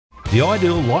The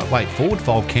ideal lightweight forward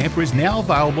fold camper is now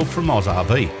available from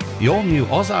AUSRV. The all-new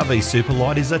AusRV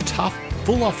Superlite is a tough,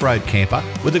 full off-road camper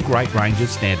with a great range of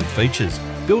standard features.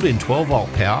 Built-in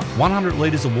 12-volt power, 100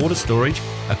 litres of water storage,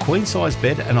 a queen-size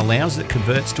bed and a lounge that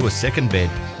converts to a second bed,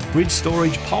 fridge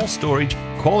storage, pole storage,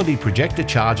 quality projector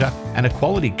charger and a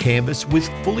quality canvas with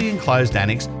fully enclosed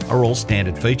annex are all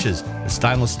standard features. The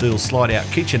stainless steel slide-out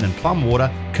kitchen and plum water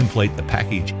complete the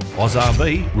package.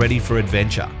 AusRV, ready for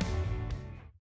adventure.